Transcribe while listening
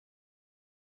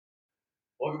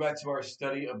Welcome back to our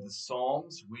study of the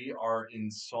Psalms. We are in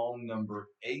Psalm number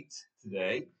 8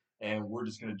 today, and we're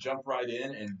just going to jump right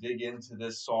in and dig into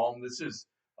this psalm. This is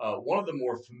one of the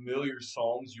more familiar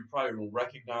psalms. You probably will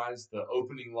recognize the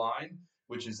opening line,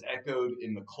 which is echoed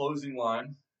in the closing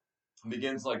line. It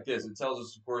begins like this. It tells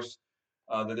us, of course,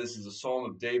 that this is a psalm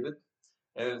of David,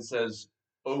 and it says,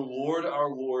 O Lord, our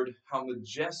Lord, how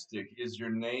majestic is your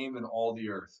name in all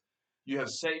the earth. You have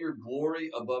set your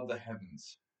glory above the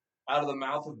heavens. Out of the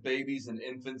mouth of babies and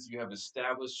infants, you have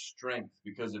established strength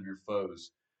because of your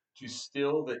foes, to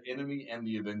still the enemy and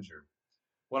the avenger.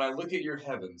 When I look at your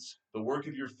heavens, the work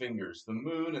of your fingers, the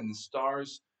moon and the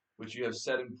stars which you have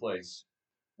set in place,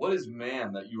 what is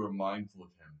man that you are mindful of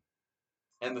him,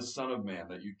 and the Son of Man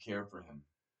that you care for him?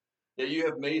 Yet you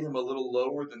have made him a little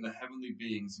lower than the heavenly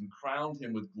beings and crowned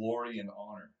him with glory and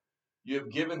honor. You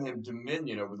have given him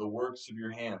dominion over the works of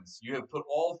your hands. You have put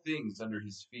all things under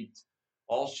his feet,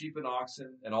 all sheep and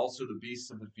oxen, and also the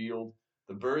beasts of the field,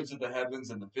 the birds of the heavens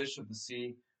and the fish of the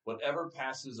sea, whatever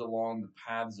passes along the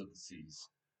paths of the seas.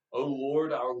 O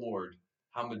Lord, our Lord,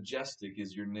 how majestic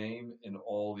is your name in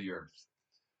all the earth.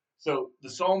 So the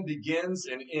psalm begins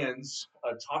and ends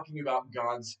talking about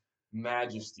God's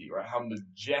majesty, right? How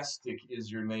majestic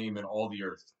is your name in all the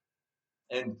earth.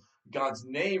 And God's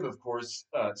name, of course,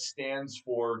 stands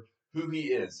for who he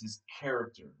is, his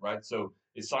character, right? So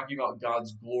it's talking about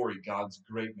God's glory, God's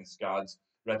greatness, God's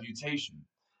reputation.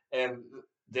 And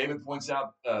David points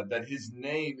out that his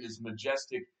name is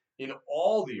majestic in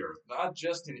all the earth, not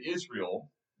just in Israel,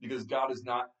 because God is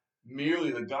not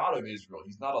merely the God of Israel.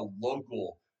 He's not a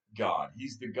local God.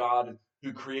 He's the God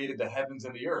who created the heavens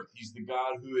and the earth. He's the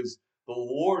God who is the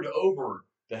Lord over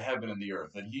the heaven and the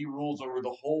earth, that he rules over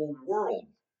the whole world.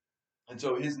 And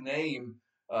so his name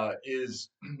is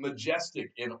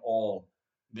majestic in all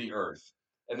the earth.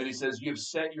 And then he says, you have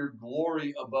set your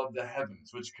glory above the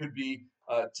heavens, which could be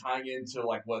tying into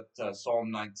like what Psalm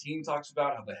 19 talks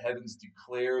about, how the heavens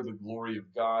declare the glory of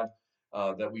God,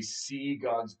 that we see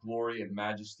God's glory and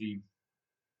majesty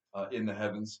in the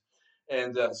heavens.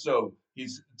 And so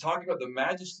he's talking about the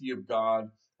majesty of God,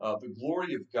 the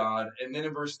glory of God. And then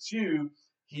in verse 2,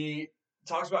 he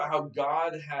talks about how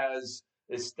God has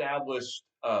established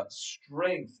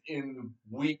strength in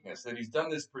weakness. And he's done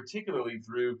this particularly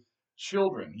through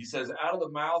children. He says, out of the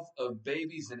mouth of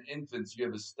babies and infants, you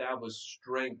have established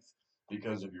strength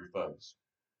because of your foes.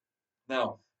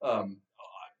 Now, I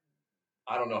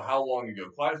don't know how long ago,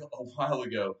 quite a while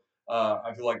ago,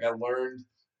 I feel like I learned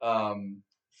um,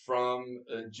 from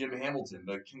Jim Hamilton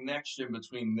the connection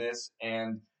between this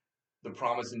and the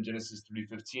promise in Genesis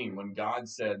 3:15, when God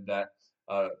said that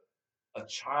uh, a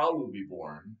child will be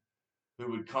born who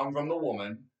would come from the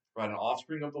woman, right, an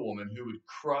offspring of the woman who would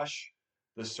crush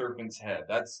the serpent's head.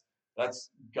 That's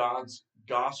God's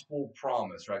gospel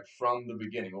promise, right, from the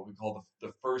beginning, what we call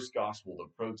the first gospel, the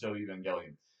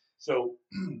proto-evangelium. So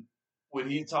when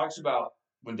he talks about,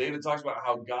 when David talks about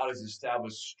how God has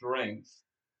established strength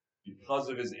because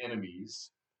of his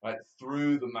enemies, right,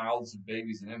 through the mouths of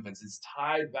babies and infants, it's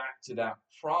tied back to that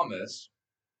promise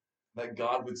that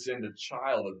God would send a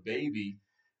child, a baby,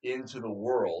 into the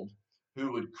world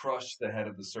who would crush the head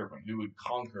of the serpent, who would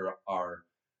conquer our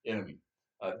enemy.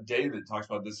 David talks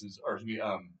about this as, or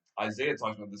Isaiah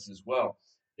talks about this as well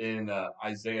in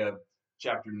Isaiah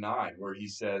chapter 9, where he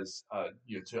says,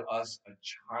 to us a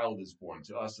child is born,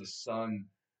 to us a son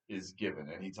is given.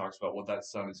 And he talks about what that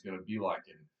son is going to be like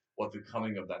and what the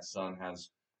coming of that son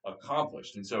has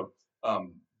accomplished. And so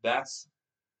that's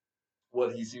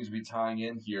what he seems to be tying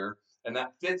in here, and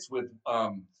that fits with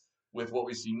what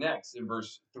we see next in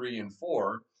verse 3 and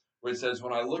 4, where it says,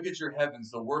 "When I look at your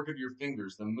heavens, the work of your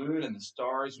fingers, the moon and the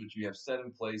stars which you have set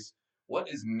in place, what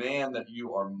is man that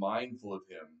you are mindful of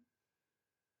him,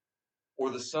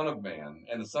 or the Son of Man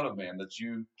and the Son of Man that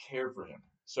you care for him?"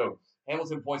 So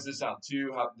Hamilton points this out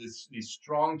too, how these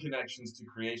strong connections to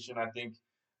creation. I think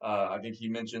he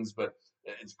mentions, but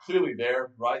it's clearly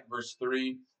there, right? Verse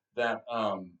 3 that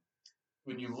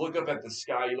when you look up at the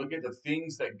sky, you look at the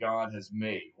things that God has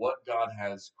made, what God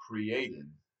has created.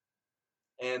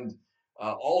 And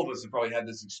all of us have probably had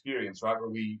this experience, right? Where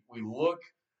we look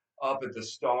up at the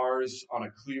stars on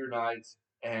a clear night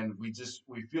and we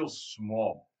feel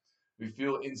small. We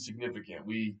feel insignificant.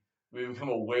 We become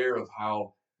aware of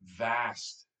how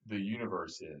vast the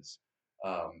universe is,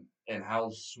 and how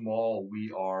small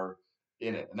we are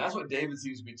in it. And that's what David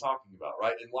seems to be talking about,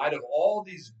 right? In light of all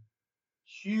these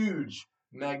huge,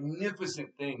 magnificent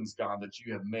things, God, that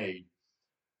you have made,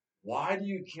 why do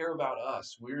you care about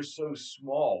us? We're so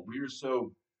small. We're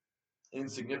so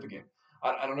insignificant.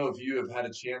 I don't know if you have had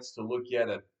a chance to look yet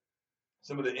at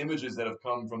some of the images that have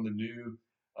come from the new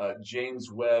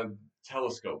James Webb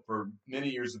Telescope. For many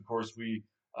years, of course, we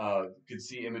could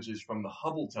see images from the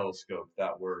Hubble telescope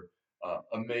that were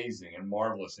amazing and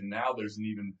marvelous. And now there's an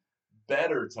even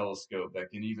better telescope that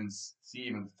can even see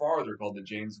even farther, called the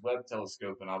James Webb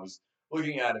Telescope. And I was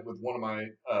looking at it with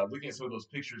looking at some of those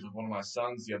pictures with one of my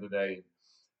sons the other day.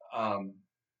 Um,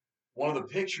 One of the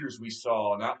pictures we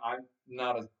saw, and I'm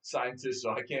not a scientist,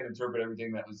 so I can't interpret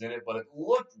everything that was in it, but it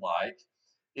looked like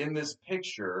in this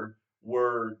picture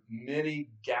were many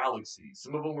galaxies.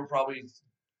 Some of them were probably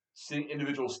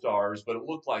individual stars, but it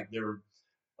looked like there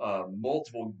were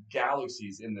multiple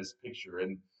galaxies in this picture.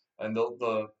 And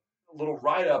the little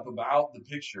write up about the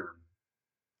picture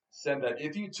said that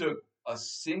if you took a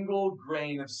single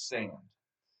grain of sand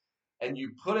and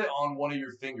you put it on one of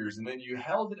your fingers and then you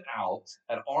held it out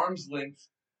at arm's length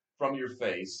from your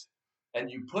face and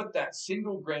you put that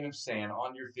single grain of sand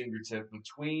on your fingertip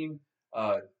between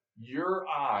uh, your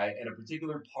eye and a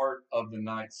particular part of the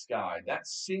night sky, that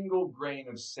single grain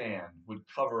of sand would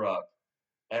cover up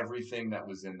everything that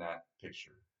was in that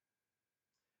picture.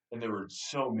 And there were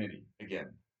so many,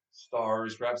 again,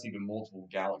 stars, perhaps even multiple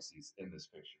galaxies in this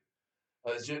picture.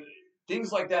 Just,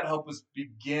 things like that help us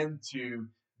begin to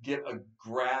get a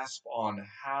grasp on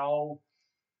how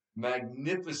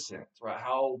magnificent, right,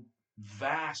 how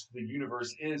vast the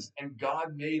universe is. And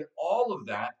God made all of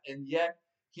that, and yet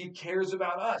he cares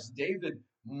about us. David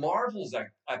marvels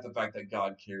at the fact that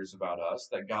God cares about us,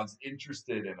 that God's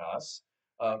interested in us,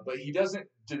 but he doesn't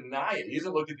deny it. He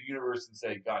doesn't look at the universe and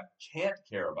say, God can't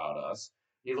care about us.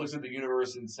 He looks at the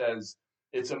universe and says,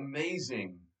 it's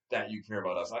amazing that you care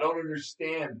about us. I don't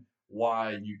understand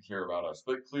why you care about us,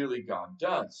 but clearly God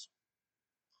does.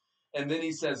 And then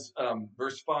he says,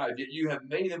 verse 5, yet you have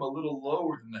made him a little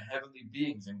lower than the heavenly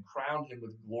beings and crowned him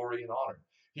with glory and honor.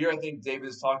 Here I think David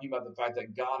is talking about the fact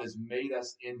that God has made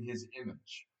us in his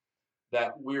image,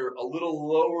 that we're a little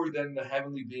lower than the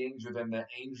heavenly beings or than the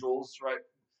angels, right?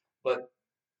 But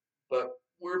but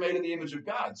we're made in the image of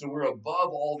God. So we're above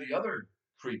all the other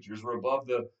creatures. We're above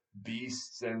the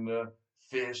beasts and the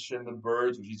fish and the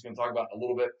birds, which he's going to talk about in a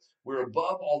little bit. We're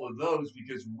above all of those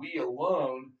because we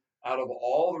alone, out of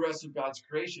all the rest of God's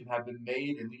creation, have been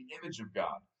made in the image of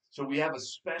God. So we have a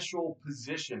special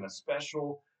position, a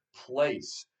special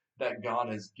place that God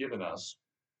has given us.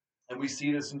 And we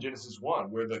see this in Genesis 1,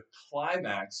 where the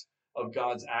climax of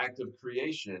God's act of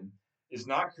creation is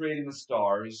not creating the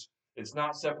stars, it's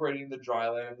not separating the dry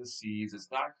land and the seas,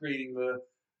 it's not creating the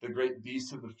great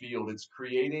beasts of the field, it's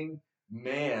creating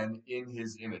man in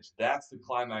his image. That's the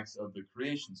climax of the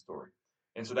creation story.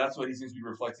 And so that's what he seems to be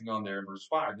reflecting on there in verse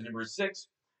 5. Then in verse 6,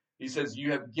 he says,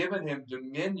 you have given him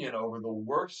dominion over the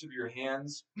works of your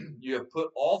hands. You have put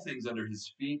all things under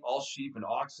his feet, all sheep and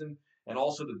oxen, and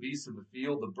also the beasts of the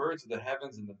field, the birds of the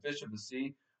heavens, and the fish of the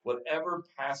sea, whatever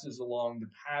passes along the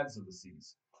paths of the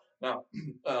seas. Now,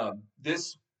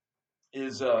 this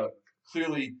is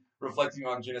clearly reflecting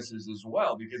on Genesis as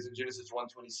well, because in Genesis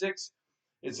 1:26,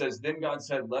 it says, then God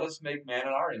said, let us make man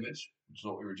in our image, which is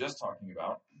what we were just talking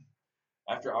about,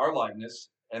 after our likeness.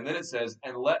 And then it says,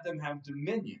 and let them have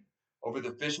dominion over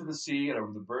the fish of the sea, and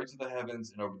over the birds of the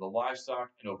heavens, and over the livestock,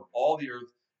 and over all the earth,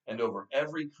 and over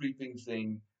every creeping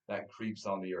thing that creeps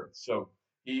on the earth. So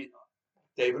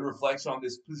David reflects on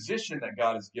this position that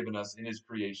God has given us in his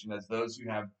creation as those who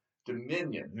have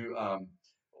dominion, who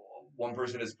one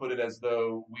person has put it as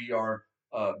though we are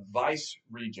vice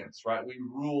regents, right? We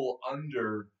rule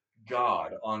under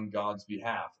God on God's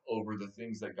behalf over the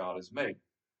things that God has made.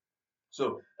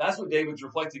 So that's what David's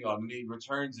reflecting on. And he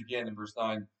returns again in verse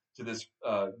 9 to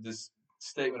this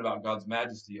statement about God's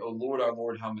majesty. O Lord, our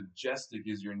Lord, how majestic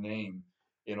is your name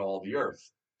in all the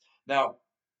earth. Now,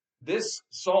 this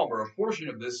psalm, or a portion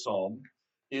of this psalm,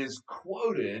 is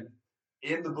quoted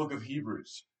in the book of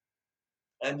Hebrews.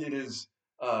 And it is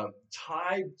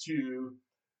tied to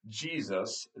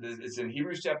Jesus. It's in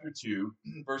Hebrews chapter 2,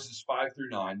 verses 5 through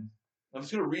 9. I'm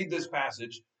just going to read this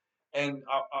passage. And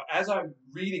as I'm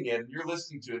reading it and you're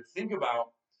listening to it, think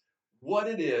about what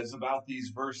it is about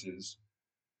these verses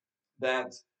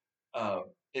that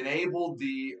enabled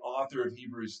the author of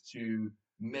Hebrews to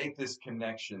make this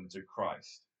connection to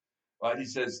Christ. Right? He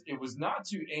says, it was not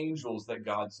to angels that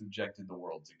God subjected the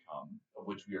world to come, of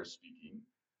which we are speaking.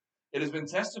 It has been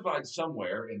testified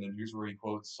somewhere, and then here's where he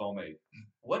quotes Psalm 8.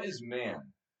 What is man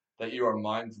that you are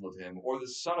mindful of him, or the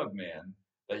son of man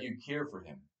that you care for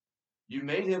him? You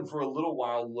made him for a little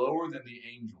while lower than the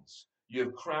angels. You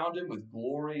have crowned him with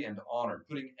glory and honor,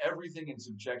 putting everything in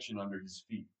subjection under his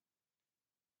feet.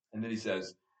 And then he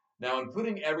says, now in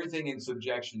putting everything in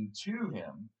subjection to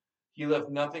him, he left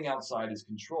nothing outside his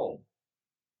control.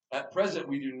 At present,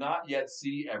 we do not yet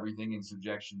see everything in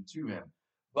subjection to him,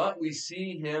 but we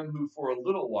see him who for a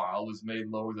little while was made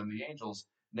lower than the angels,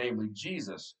 namely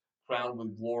Jesus, crowned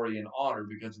with glory and honor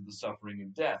because of the suffering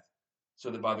and death, so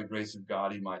that by the grace of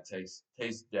God he might taste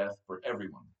death for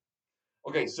everyone.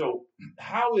 Okay, so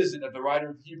how is it that the writer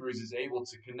of Hebrews is able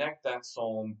to connect that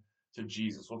psalm to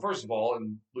Jesus? Well, first of all,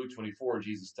 in Luke 24,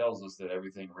 Jesus tells us that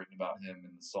everything written about him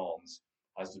in the Psalms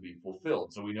has to be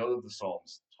fulfilled. So we know that the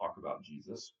Psalms talk about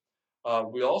Jesus.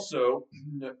 We also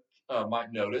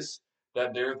might notice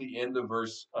that there at the end of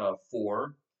verse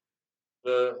 4,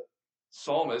 the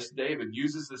psalmist David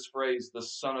uses this phrase, the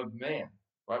Son of Man,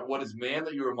 right? What is man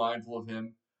that you are mindful of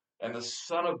him, and the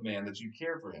Son of Man that you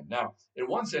care for him? Now, in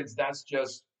one sense, that's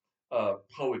just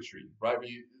poetry, right?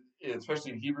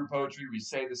 Especially in Hebrew poetry, we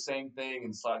say the same thing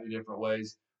in slightly different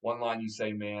ways. One line you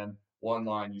say man, one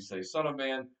line you say Son of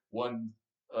Man, one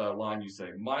line you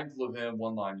say mindful of him,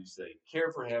 one line you say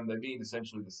care for him. They mean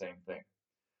essentially the same thing.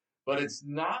 But it's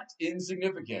not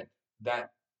insignificant that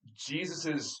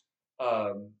Jesus's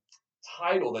um,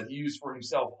 title that he used for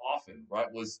himself often,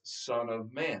 right, was Son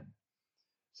of Man.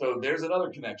 So there's another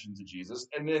connection to Jesus.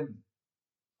 And then,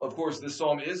 of course, this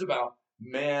psalm is about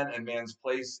man and man's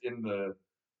place in the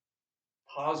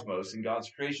cosmos, in God's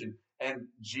creation. And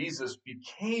Jesus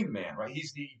became man, right?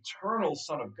 He's the eternal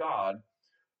Son of God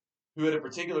who at a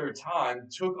particular time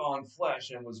took on flesh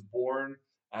and was born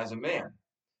as a man.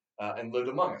 And lived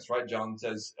among us, right? John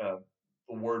says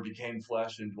the word became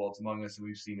flesh and dwelt among us, and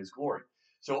we've seen his glory.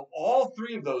 So all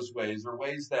three of those ways are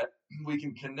ways that we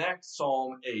can connect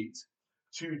Psalm 8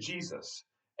 to Jesus.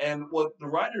 And what the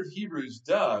writer of Hebrews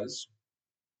does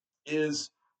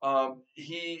is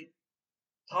he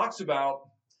talks about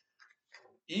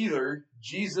either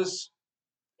Jesus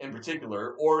in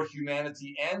particular or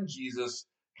humanity and Jesus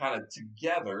kind of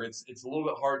together. It's a little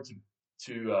bit hard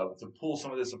to pull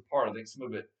some of this apart. I think some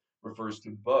of it refers to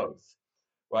both,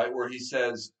 right? Where he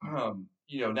says, now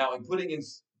in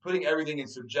putting everything in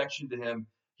subjection to him,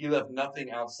 he left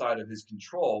nothing outside of his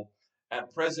control.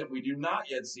 At present, we do not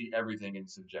yet see everything in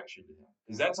subjection to him.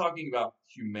 Is that talking about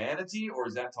humanity or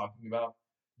is that talking about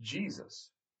Jesus?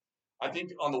 I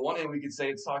think on the one hand, we could say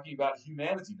it's talking about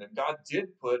humanity, that God did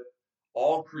put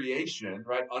all creation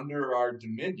right under our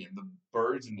dominion, the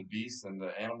birds and the beasts and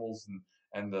the animals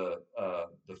and the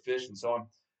fish and so on.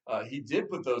 He did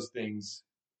put those things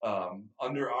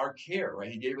under our care,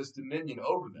 right? He gave us dominion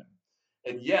over them.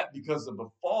 And yet, because of the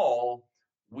fall,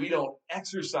 we don't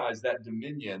exercise that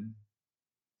dominion.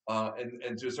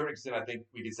 And to a certain extent, I think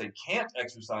we could say can't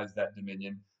exercise that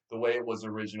dominion the way it was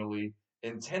originally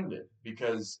intended,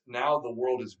 because now the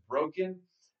world is broken,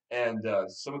 and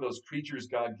some of those creatures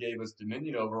God gave us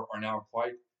dominion over are now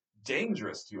quite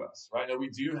dangerous to us. Right now, we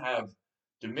do have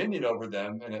dominion over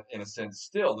them in a sense.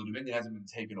 Still, the dominion hasn't been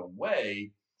taken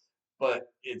away, but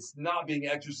it's not being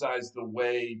exercised the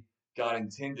way God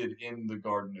intended in the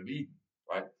Garden of Eden,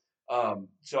 right?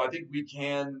 So I think we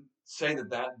can say that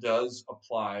that does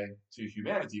apply to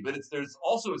humanity, but there's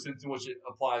also a sense in which it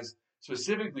applies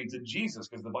specifically to Jesus,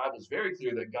 because the Bible is very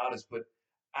clear that God has put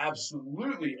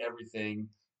absolutely everything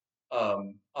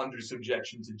under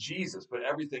subjection to Jesus, put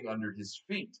everything under his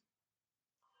feet.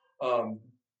 Um,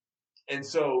 and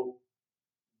so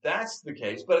that's the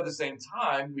case. But at the same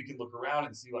time, we can look around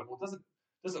and see, like, well,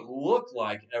 doesn't look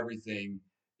like everything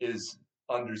is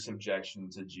under subjection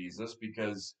to Jesus,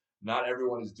 because not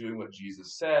everyone is doing what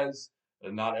Jesus says,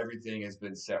 and not everything has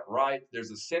been set right. There's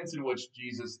a sense in which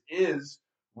Jesus is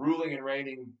ruling and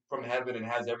reigning from heaven and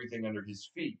has everything under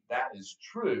his feet. That is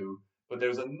true. But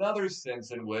there's another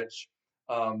sense in which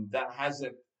that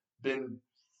hasn't been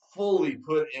fully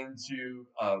put into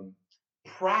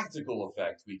practical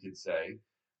effect, we could say.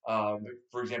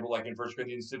 For example, like in 1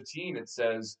 Corinthians 15, it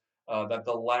says that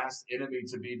the last enemy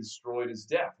to be destroyed is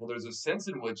death. Well, there's a sense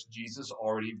in which Jesus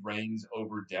already reigns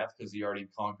over death because he already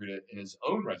conquered it in his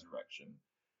own resurrection.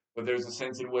 But there's a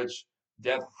sense in which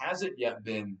death hasn't yet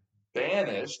been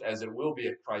banished, as it will be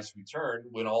at Christ's return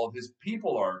when all of his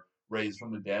people are raised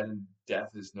from the dead and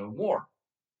death is no more.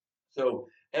 So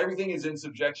everything is in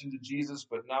subjection to Jesus,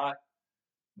 but not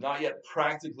yet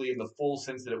practically in the full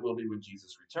sense that it will be when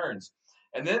Jesus returns.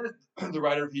 And then the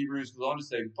writer of Hebrews goes on to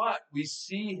say, but we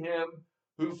see him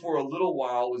who for a little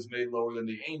while was made lower than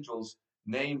the angels,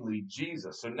 namely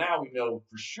Jesus. So now we know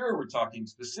for sure we're talking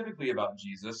specifically about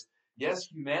Jesus. Yes,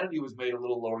 humanity was made a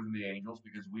little lower than the angels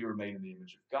because we were made in the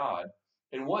image of God.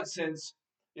 In what sense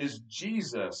is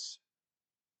Jesus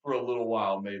for a little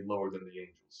while made lower than the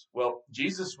angels? Well,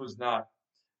 Jesus was not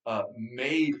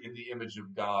made in the image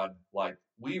of God like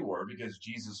we were, because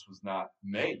Jesus was not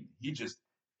made. He just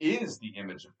is the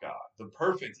image of God, the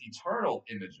perfect eternal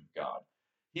image of God.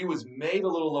 He was made a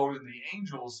little lower than the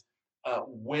angels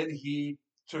when he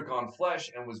took on flesh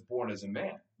and was born as a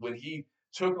man. When he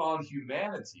took on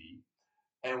humanity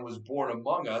and was born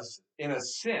among us, in a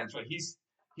sense, right?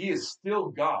 He is still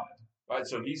God, right?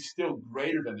 So he's still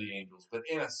greater than the angels, but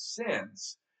in a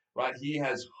sense, right? He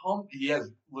has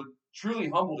truly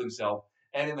humbled himself,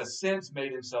 and in a sense,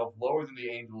 made himself lower than the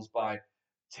angels by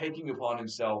taking upon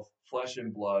himself flesh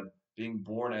and blood, being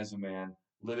born as a man,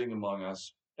 living among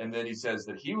us. And then he says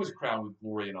that he was crowned with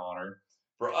glory and honor.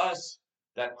 For us,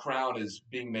 that crown is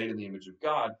being made in the image of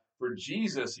God. For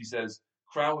Jesus, he says,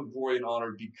 crowned with glory and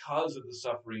honor because of the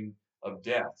suffering of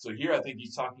death. So here I think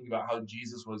he's talking about how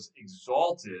Jesus was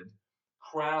exalted,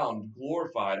 crowned,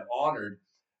 glorified, honored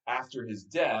after his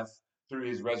death through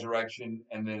his resurrection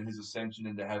and then his ascension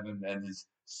into heaven and his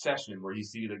session where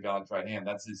he's seated at God's right hand.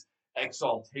 That's his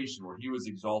exaltation, where he was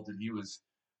exalted, he was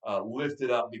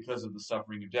lifted up because of the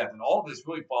suffering of death. And all this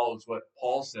really follows what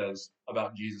Paul says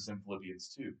about Jesus in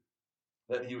Philippians 2,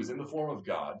 that he was in the form of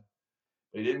God.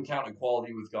 He didn't count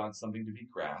equality with God something to be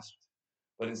grasped,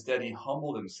 but instead he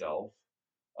humbled himself,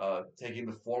 taking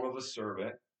the form of a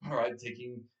servant, all right,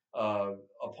 taking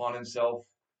upon himself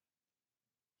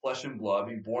flesh and blood,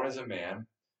 being born as a man.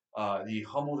 He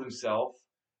humbled himself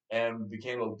and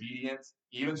became obedient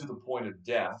even to the point of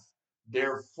death.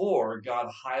 Therefore,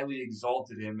 God highly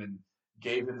exalted him and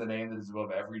gave him the name that is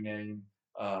above every name,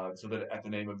 so that at the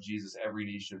name of Jesus, every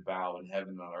knee should bow in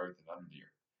heaven, on earth, and under the earth.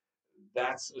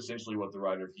 That's essentially what the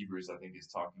writer of Hebrews, I think, is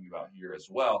talking about here as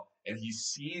well. And he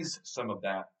sees some of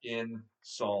that in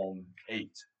Psalm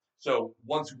 8. So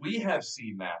once we have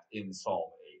seen that in Psalm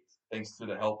 8, thanks to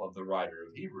the help of the writer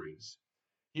of Hebrews,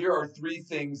 here are three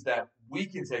things that we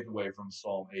can take away from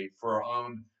Psalm 8 for our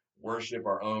own worship,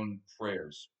 our own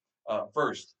prayers.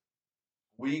 First,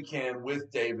 we can,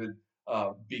 with David,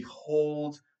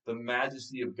 behold the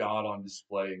majesty of God on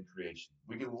display in creation.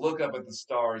 We can look up at the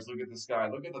stars, look at the sky,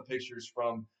 look at the pictures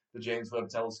from the James Webb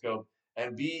Telescope,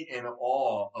 and be in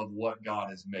awe of what God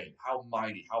has made. How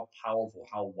mighty, how powerful,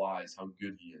 how wise, how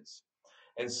good he is.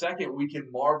 And second, we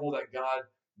can marvel that God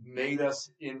made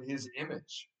us in his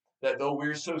image. That though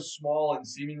we're so small and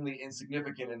seemingly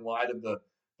insignificant in light of the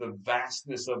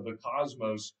vastness of the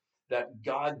cosmos, that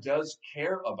God does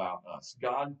care about us.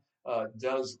 God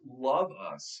does love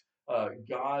us.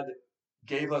 God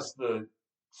gave us the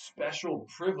special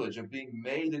privilege of being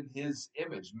made in his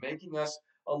image, making us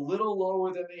a little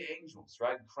lower than the angels,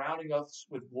 right? Crowning us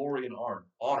with glory and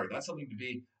honor. That's something to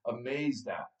be amazed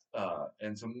at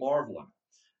and to marvel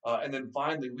at. And then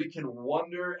finally, we can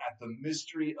wonder at the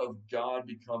mystery of God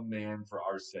become man for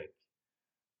our sake.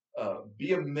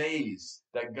 Be amazed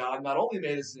that God not only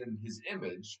made us in his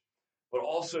image, but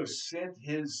also sent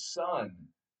his son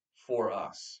for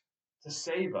us to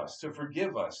save us, to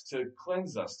forgive us, to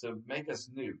cleanse us, to make us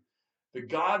new. The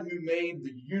God who made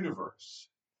the universe,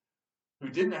 who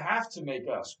didn't have to make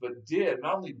us, but did,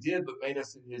 not only did, but made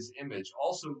us in his image,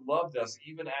 also loved us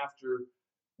even after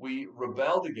we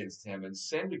rebelled against him and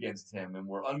sinned against him and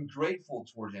were ungrateful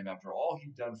toward him after all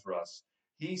he'd done for us.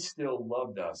 He still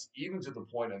loved us, even to the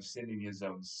point of sending his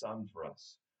own son for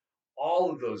us. All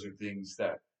of those are things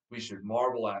that we should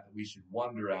marvel at, that we should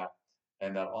wonder at,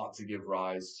 and that ought to give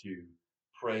rise to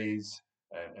praise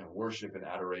and worship and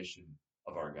adoration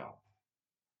of our God.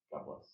 God bless.